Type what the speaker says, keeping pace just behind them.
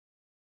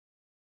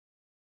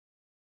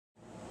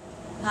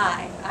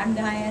Hi, I'm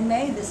Diane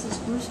May, this is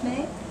Bruce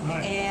May,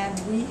 Hi. and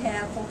we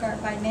have Folk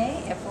Art by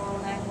May at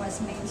 409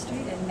 West Main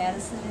Street in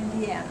Madison,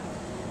 Indiana.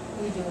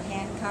 We do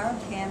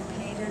hand-carved,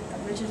 hand-painted,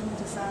 original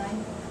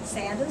design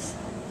Santas.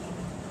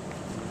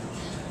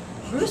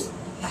 Bruce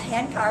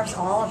hand carves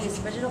all of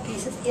his original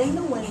pieces in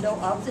the window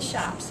of the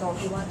shop, so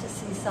if you want to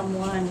see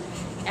someone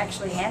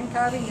actually hand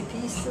carving the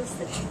pieces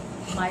that you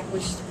might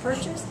wish to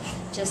purchase,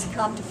 just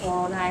come to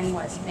 409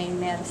 West Main,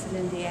 Madison,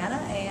 Indiana,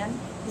 and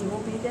he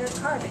will be there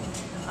carving.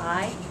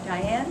 I,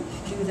 Diane,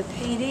 do the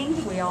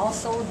painting. We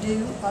also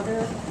do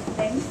other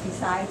things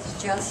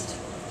besides just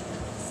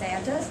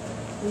Santas.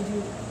 We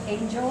do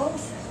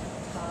angels.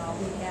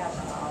 We have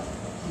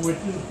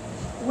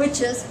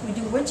witches. We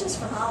do witches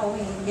for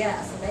Halloween,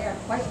 yes, they are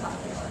quite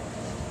popular.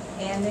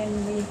 And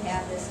then we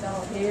have this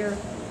fellow here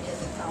who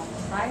is a town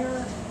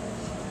crier.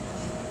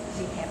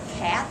 We have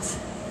cats,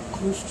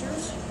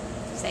 roosters,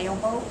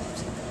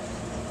 sailboats.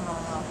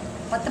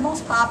 But the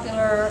most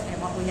popular and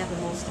what we have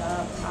the most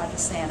of are the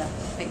Santa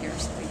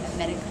figures. We have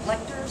many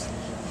collectors.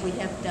 We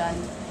have done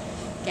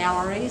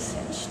galleries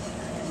in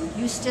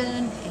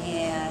Houston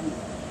and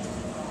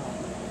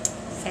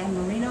San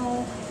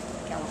Marino,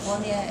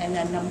 California, and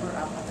a number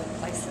of other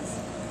places.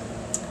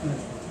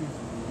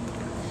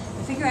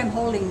 The figure I'm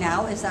holding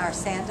now is our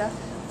Santa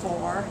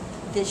for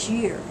this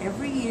year.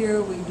 Every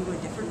year we do a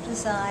different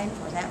design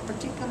for that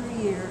particular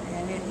year,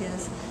 and it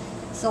is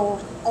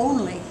sold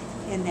only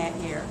in that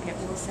year. It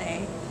will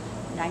say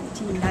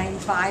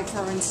 1995,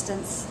 for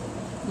instance,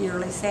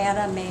 yearly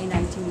Santa, May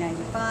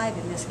 1995.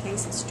 In this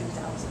case, it's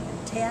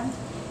 2010,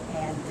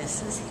 and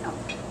this is him.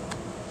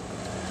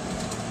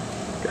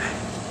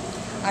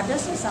 Our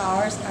business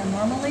hours are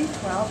normally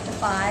 12 to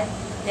 5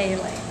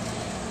 daily,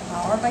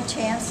 or by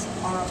chance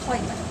or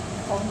appointment.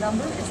 The phone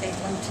number is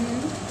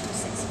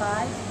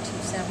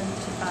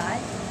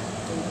 812-265-2725.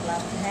 We would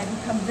love to have you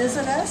come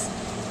visit us.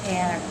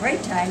 And a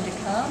great time to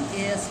come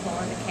is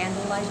for the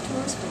candlelight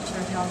tours, which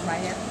are held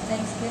right after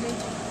Thanksgiving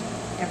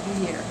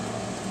every year.